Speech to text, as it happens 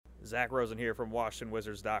Zach Rosen here from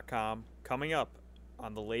WashingtonWizards.com. Coming up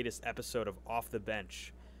on the latest episode of Off the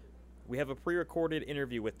Bench, we have a pre-recorded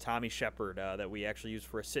interview with Tommy Shepard that we actually used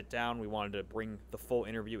for a sit-down. We wanted to bring the full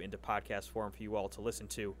interview into podcast form for you all to listen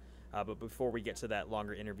to. But before we get to that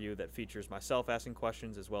longer interview that features myself asking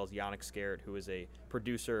questions, as well as Yannick Scarrett, who is a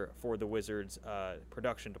producer for the Wizards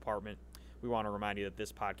production department, we want to remind you that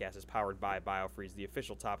this podcast is powered by BioFreeze, the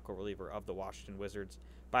official topical reliever of the Washington Wizards.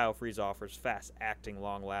 BioFreeze offers fast-acting,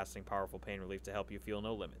 long-lasting, powerful pain relief to help you feel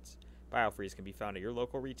no limits. BioFreeze can be found at your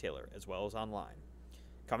local retailer as well as online.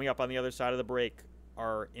 Coming up on the other side of the break,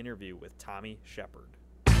 our interview with Tommy Shepard.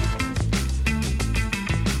 How does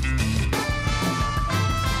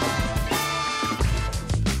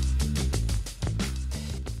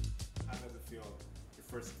it feel, your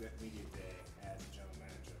first media day as general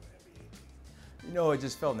manager of an NBA team? You know, it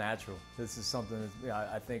just felt natural. This is something that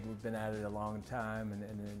I think we've been at it a long time and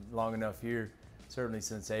long enough here, certainly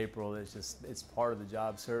since April. It's part of the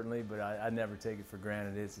job, certainly, but I never take it for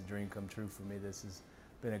granted. It's a dream come true for me. This has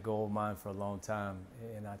been a goal of mine for a long time,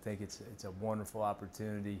 and I think it's a wonderful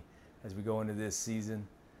opportunity as we go into this season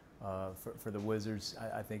for the Wizards.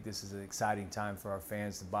 I think this is an exciting time for our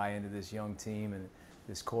fans to buy into this young team and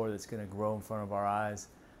this core that's going to grow in front of our eyes.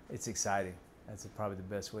 It's exciting. That's probably the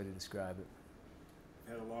best way to describe it.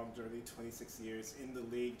 You had a long journey, 26 years in the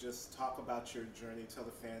league. Just talk about your journey. Tell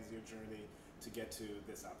the fans your journey to get to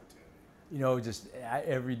this opportunity. You know, just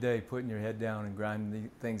every day putting your head down and grinding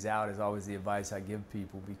things out is always the advice I give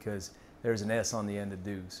people, because there's an S on the end of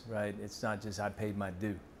dues, right? It's not just I paid my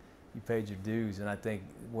due. You paid your dues, and I think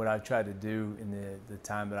what I've tried to do in the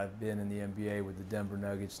time that I've been in the NBA with the Denver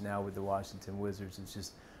Nuggets, now with the Washington Wizards, is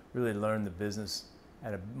just really learn the business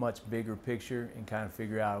at a much bigger picture and kind of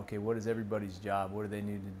figure out, okay, what is everybody's job? What do they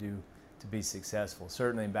need to do to be successful?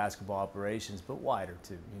 Certainly in basketball operations, but wider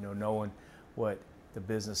too. You know, knowing what the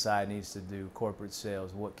business side needs to do, corporate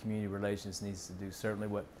sales, what community relations needs to do, certainly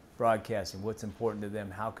what broadcasting, what's important to them,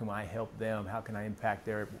 how can I help them, how can I impact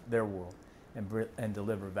their world and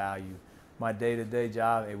deliver value. My day-to-day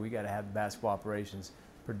job, hey, we got to have basketball operations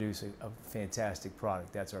produce a fantastic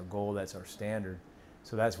product. That's our goal, that's our standard.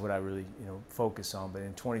 So that's what I really focus on. But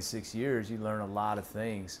in 26 years, you learn a lot of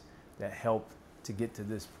things that help to get to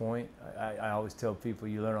this point. I always tell people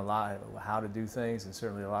you learn a lot how to do things, and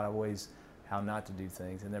certainly a lot of ways how not to do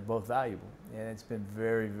things, and they're both valuable. And it's been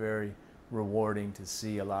very, very rewarding to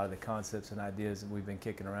see a lot of the concepts and ideas that we've been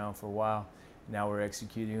kicking around for a while. Now we're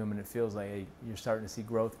executing them, and it feels like, hey, you're starting to see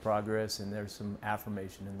growth, progress, and there's some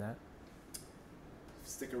affirmation in that.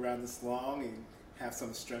 Stick around this long and have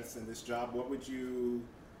some strengths in this job. What would you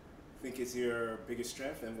think is your biggest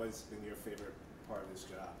strength, and what's been your favorite part of this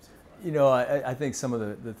job so far? You know, I think some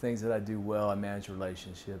of the things that I do well, I manage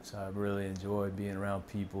relationships. I really enjoy being around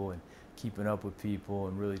people and keeping up with people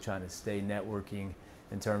and really trying to stay networking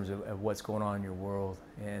in terms of what's going on in your world.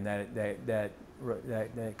 And that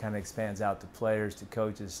kind of expands out to players, to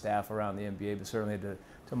coaches, staff around the NBA, but certainly to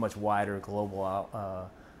a much wider global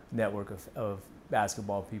network of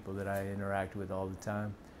basketball people that I interact with all the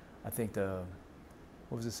time. I think what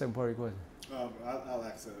was the second part of your question? I'll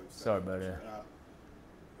ask it. Sorry about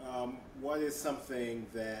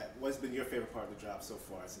that. What's been your favorite part of the job so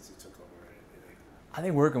far since you took over? I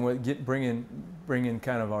think working with bringing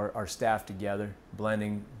kind of our staff together,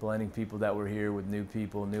 blending people that were here with new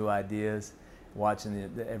people, new ideas, watching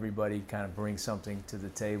everybody kind of bring something to the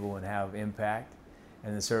table and have impact,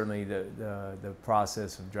 and then certainly the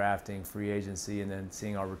process of drafting, free agency, and then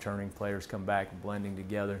seeing our returning players come back and blending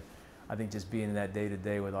together. I think just being in that day to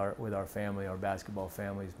day with our family, our basketball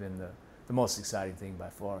family, has been the most exciting thing by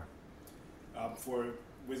far. For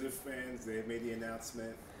Wizard fans, they made the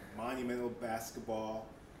announcement. Monumental basketball.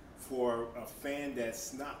 For a fan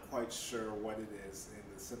that's not quite sure what it is, in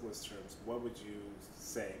the simplest terms, what would you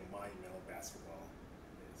say monumental basketball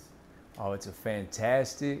is? Oh, it's a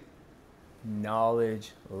fantastic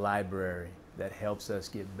knowledge library that helps us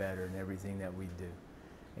get better in everything that we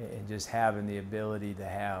do. And just having the ability to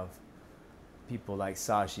have people like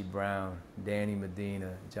Sashi Brown, Danny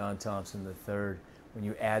Medina, John Thompson III, when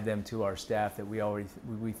you add them to our staff that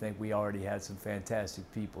we think we already had some fantastic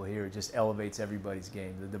people here, it just elevates everybody's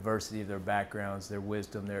game. The diversity of their backgrounds, their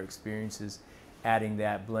wisdom, their experiences, adding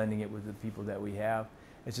that, blending it with the people that we have,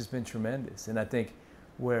 it's just been tremendous. And I think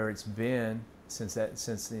where it's been since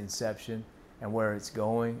the inception and where it's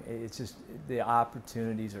going, it's just the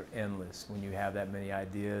opportunities are endless when you have that many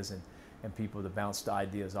ideas and people to bounce the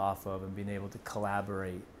ideas off of, and being able to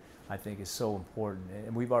collaborate, I think, is so important.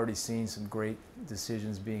 And we've already seen some great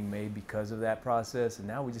decisions being made because of that process, and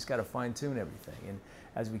now we just got to fine-tune everything. And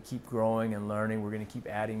as we keep growing and learning, we're going to keep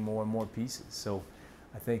adding more and more pieces. So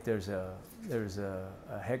I think there's a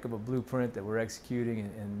heck of a blueprint that we're executing,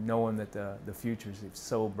 and knowing that the future is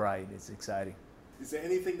so bright, it's exciting. Is there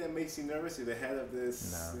anything that makes you nervous at the head of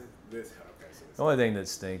this? No. Okay, so The only thing that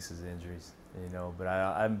stinks is injuries,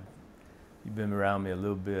 but you've been around me a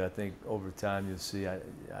little bit. I think over time you'll see I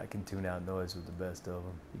can tune out noise with the best of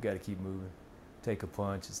them. You got to keep moving. Take a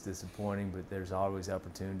punch. It's disappointing, but there's always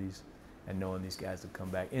opportunities. And knowing these guys will come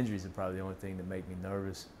back. Injuries are probably the only thing that make me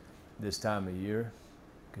nervous this time of year,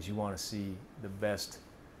 because you want to see the best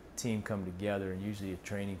team come together, and usually a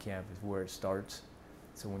training camp is where it starts.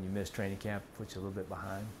 So when you miss training camp, it puts you a little bit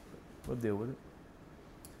behind. But we'll deal with it.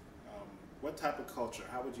 What type of culture?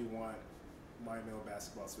 How would you want Monumental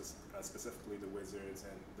basketball, specifically the Wizards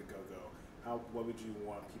and the Go-Go? What would you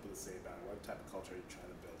want people to say about it? What type of culture are you trying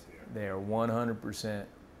to build here? They are 100%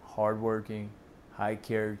 hardworking,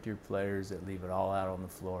 high-character players that leave it all out on the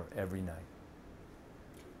floor every night.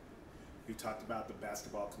 You talked about the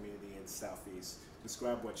basketball community in Southeast.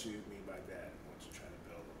 Describe what you mean by that and what you're trying to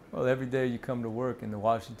build. Well, every day you come to work, and the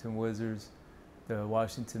Washington Wizards, the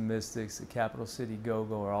Washington Mystics, the Capital City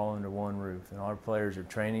Go-Go are all under one roof. And our players are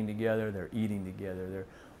training together, they're eating together, they're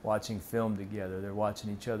watching film together, they're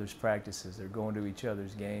watching each other's practices, they're going to each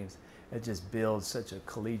other's games. It just builds such a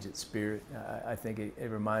collegiate spirit. I think it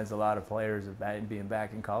reminds a lot of players of being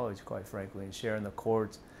back in college, quite frankly, and sharing the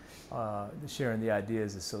courts, sharing the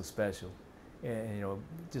ideas is so special. And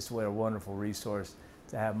just what a wonderful resource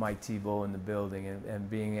to have Mike Tebow in the building, and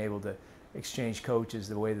being able to exchange coaches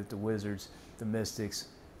the way that the Wizards, the Mystics,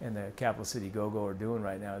 and the Capital City Go-Go are doing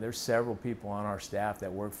right now. There's several people on our staff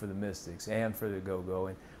that work for the Mystics and for the Go-Go,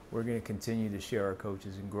 and we're going to continue to share our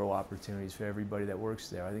coaches and grow opportunities for everybody that works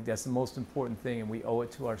there. I think that's the most important thing, and we owe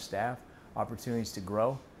it to our staff, opportunities to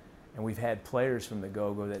grow. And we've had players from the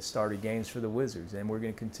Go-Go that started games for the Wizards, and we're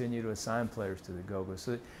going to continue to assign players to the Go-Go.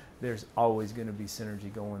 So there's always going to be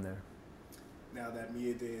synergy going there. Now that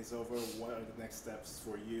media day is over, what are the next steps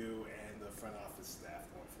for you and the front office staff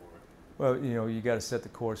going forward? Well, you got to set the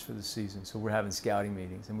course for the season. So we're having scouting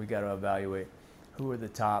meetings, and we got to evaluate who are the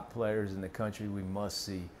top players in the country we must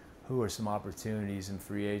see. Who are some opportunities in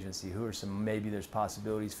free agency? Who are maybe there's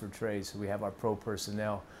possibilities for trades? So we have our pro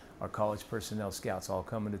personnel, our college personnel scouts all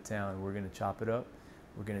coming to town. We're going to chop it up.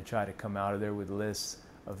 We're going to try to come out of there with lists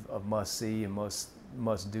of must-see and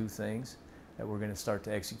must-do things that we're going to start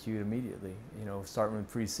to execute immediately. Starting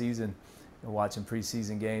with preseason, watching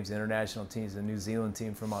preseason games, international teams. The New Zealand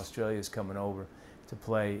team from Australia is coming over to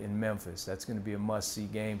play in Memphis. That's going to be a must-see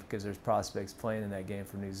game because there's prospects playing in that game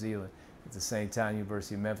for New Zealand. At the same time,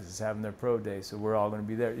 University of Memphis is having their pro day, so we're all going to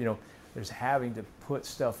be there. There's having to put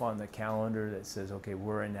stuff on the calendar that says, okay,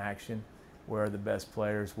 we're in action. Where are the best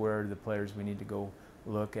players? Where are the players we need to go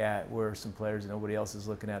look at? Where are some players that nobody else is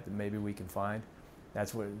looking at that maybe we can find?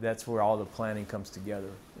 That's where all the planning comes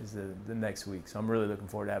together, is the next week. So I'm really looking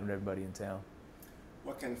forward to having everybody in town.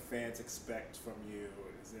 What can fans expect from you?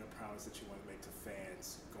 Is there a promise that you want to make to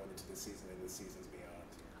fans going into the season and the seasons beyond?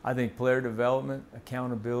 I think player development,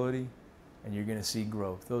 accountability, and you're going to see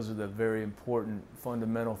growth. Those are the very important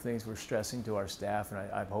fundamental things we're stressing to our staff, and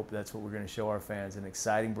I hope that's what we're going to show our fans. An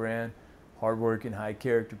exciting brand, hardworking,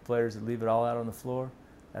 high-character players that leave it all out on the floor.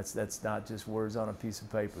 That's not just words on a piece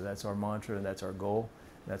of paper. That's our mantra, and that's our goal.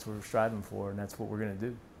 And that's what we're striving for, and that's what we're going to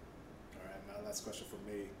do. All right, my last question for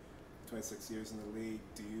me. 26 years in the league,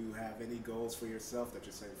 do you have any goals for yourself that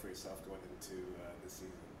you're setting for yourself going into this season?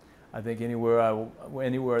 I think anywhere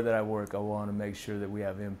that I work, I want to make sure that we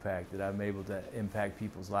have impact, that I'm able to impact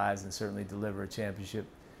people's lives and certainly deliver a championship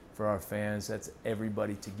for our fans. That's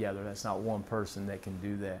everybody together. That's not one person that can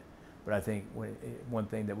do that. But I think one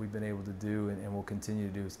thing that we've been able to do and will continue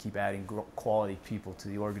to do is keep adding quality people to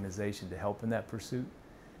the organization to help in that pursuit.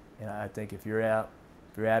 And I think if you're at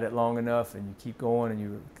it long enough and you keep going and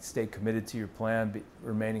you stay committed to your plan,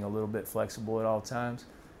 remaining a little bit flexible at all times,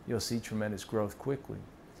 you'll see tremendous growth quickly.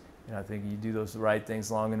 And I think you do those right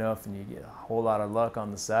things long enough and you get a whole lot of luck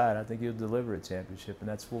on the side, I think you'll deliver a championship. And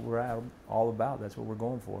that's what we're all about. That's what we're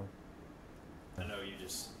going for. I know you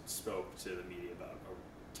just spoke to the media about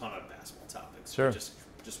a ton of basketball topics. Sure. I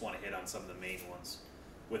just want to hit on some of the main ones.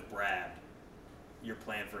 With Brad, your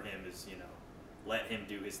plan for him is, let him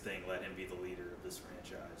do his thing, let him be the leader of this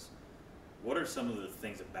franchise. What are some of the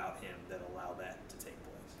things about him that allow that to take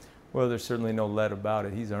place? Well, there's certainly no let about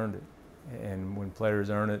it. He's earned it. And when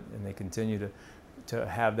players earn it and they continue to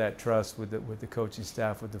have that trust with the coaching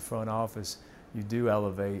staff, with the front office, you do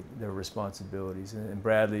elevate their responsibilities. And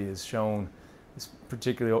Bradley has shown,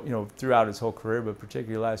 particularly throughout his whole career, but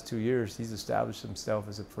particularly the last 2 years, he's established himself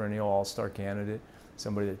as a perennial all-star candidate,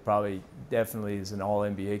 somebody that definitely is an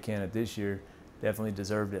all-NBA candidate this year, definitely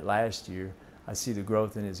deserved it last year. I see the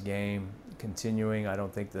growth in his game continuing. I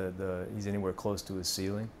don't think he's anywhere close to his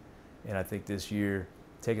ceiling. And I think this year,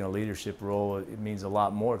 taking a leadership role, it means a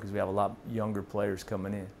lot more because we have a lot younger players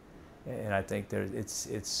coming in. And I think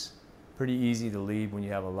it's pretty easy to lead when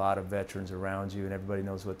you have a lot of veterans around you and everybody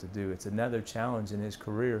knows what to do. It's another challenge in his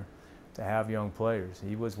career to have young players.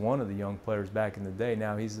 He was one of the young players back in the day.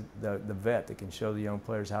 Now he's the vet that can show the young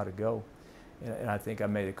players how to go. And I think I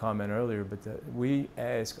made a comment earlier, but we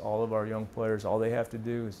ask all of our young players, all they have to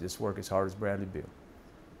do is just work as hard as Bradley Beal.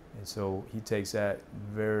 And so he takes that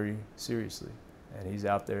very seriously. And he's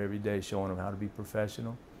out there every day showing them how to be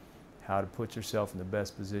professional, how to put yourself in the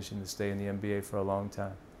best position to stay in the NBA for a long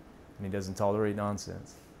time. And he doesn't tolerate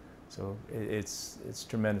nonsense. So it's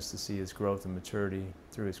tremendous to see his growth and maturity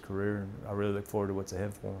through his career, and I really look forward to what's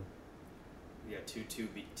ahead for him. You got two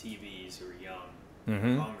TVs who are young,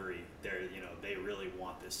 Mm-hmm. hungry. They really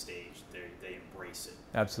want this stage. They embrace it.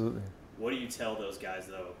 Absolutely. What do you tell those guys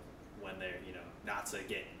though when they're not to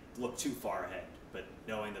look too far ahead, but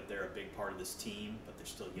knowing that they're a big part of this team, but they're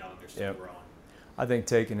still young, they're still growing? I think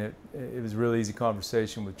taking it was a really easy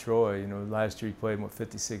conversation with Troy. Last year he played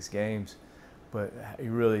 56 games, but he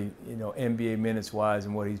really, NBA minutes wise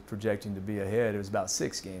and what he's projecting to be ahead, it was about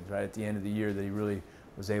 6 games right at the end of the year that he really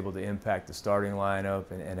was able to impact the starting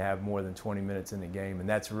lineup and have more than 20 minutes in the game. And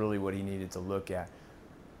that's really what he needed to look at.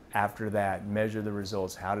 After that, measure the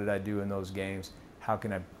results. How did I do in those games? How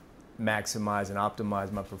can I maximize and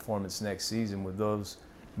optimize my performance next season with those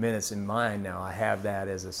minutes in mind? Now I have that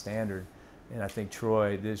as a standard. And I think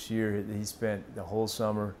Troy this year, he spent the whole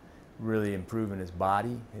summer really improving his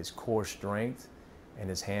body, his core strength, and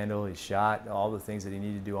his handle, his shot, all the things that he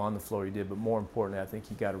needed to do on the floor he did. But more importantly, I think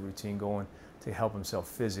he got a routine going to help himself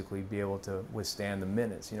physically be able to withstand the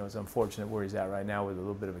minutes. It's unfortunate where he's at right now with a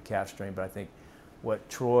little bit of a calf strain, but I think what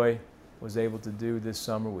Troy was able to do this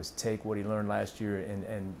summer was take what he learned last year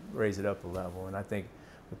and raise it up a level. And I think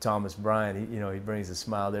with Thomas Bryant, he brings a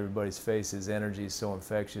smile to everybody's face. His energy is so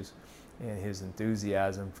infectious, and his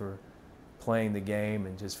enthusiasm for playing the game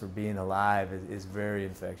and just for being alive is very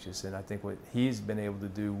infectious. And I think what he's been able to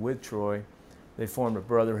do with Troy, they formed a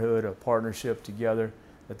brotherhood, a partnership together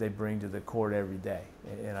that they bring to the court every day.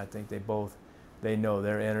 And I think they know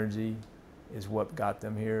their energy is what got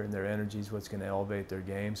them here, and their energy is what's going to elevate their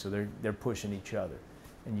game. So they're pushing each other,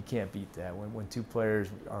 and you can't beat that. When two players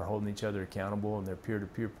are holding each other accountable and they're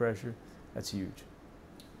peer-to-peer pressure, that's huge.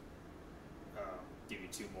 Give you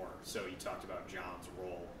 2 more. So you talked about John's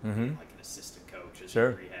role, Mm-hmm. like an assistant coach as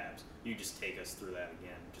Sure. he rehabs. You just take us through that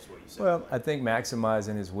again, just what you said. Well, I think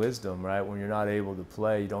maximizing his wisdom, right? When you're not able to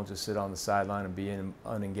play, you don't just sit on the sideline and be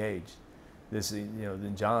unengaged.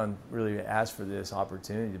 Then John really asked for this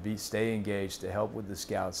opportunity to stay engaged, to help with the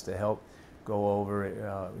scouts, to help go over,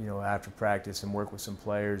 after practice and work with some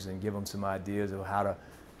players and give them some ideas of how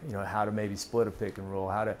to maybe split a pick and roll,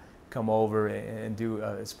 how to come over and do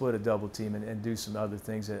split a double team and do some other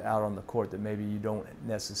things out on the court that maybe you don't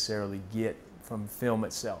necessarily get from film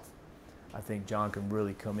itself. I think John can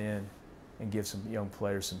really come in and give some young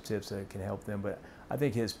players some tips that can help them. But I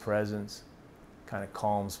think his presence kind of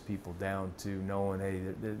calms people down to knowing, hey,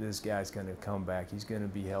 this guy's going to come back. He's going to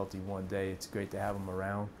be healthy one day. It's great to have him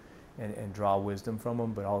around and draw wisdom from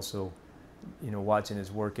him. But also, watching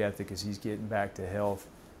his work ethic as he's getting back to health,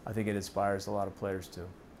 I think it inspires a lot of players too.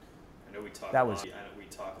 I know we talk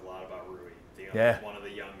a lot about Rui, one of the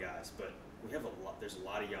young guys, but there's a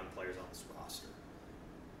lot of young players on this roster.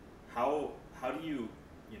 How do you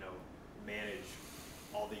manage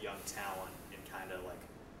all the young talent and kind of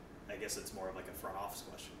I guess it's more of like a front office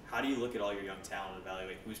question. How do you look at all your young talent and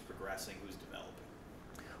evaluate who's progressing, who's developing?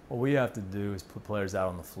 What we have to do is put players out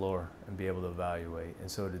on the floor and be able to evaluate. And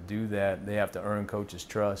so to do that, they have to earn coaches'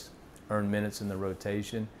 trust, earn minutes in the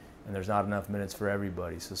rotation, and there's not enough minutes for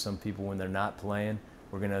everybody. So some people, when they're not playing,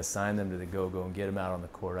 we're going to assign them to the go-go and get them out on the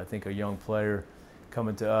court. I think a young player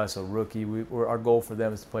coming to us, a rookie, our goal for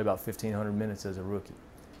them is to play about 1,500 minutes as a rookie.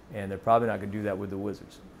 And they're probably not going to do that with the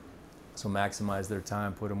Wizards. So maximize their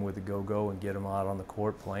time, put them with the go-go, and get them out on the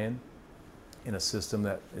court playing in a system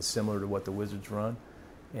that is similar to what the Wizards run.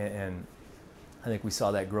 And I think we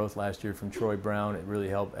saw that growth last year from Troy Brown. It really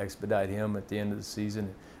helped expedite him at the end of the season.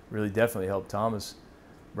 It really definitely helped Thomas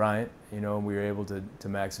Bryant. We were able to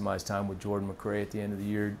maximize time with Jordan McRae at the end of the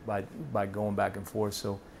year by going back and forth.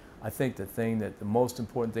 So I think the most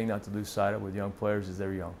important thing not to lose sight of with young players is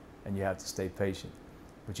they're young, and you have to stay patient.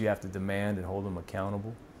 But you have to demand and hold them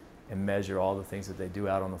accountable and measure all the things that they do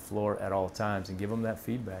out on the floor at all times and give them that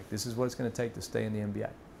feedback. This is what it's going to take to stay in the NBA.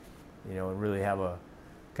 And really have a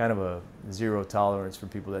kind of a zero tolerance for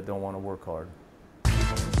people that don't want to work hard.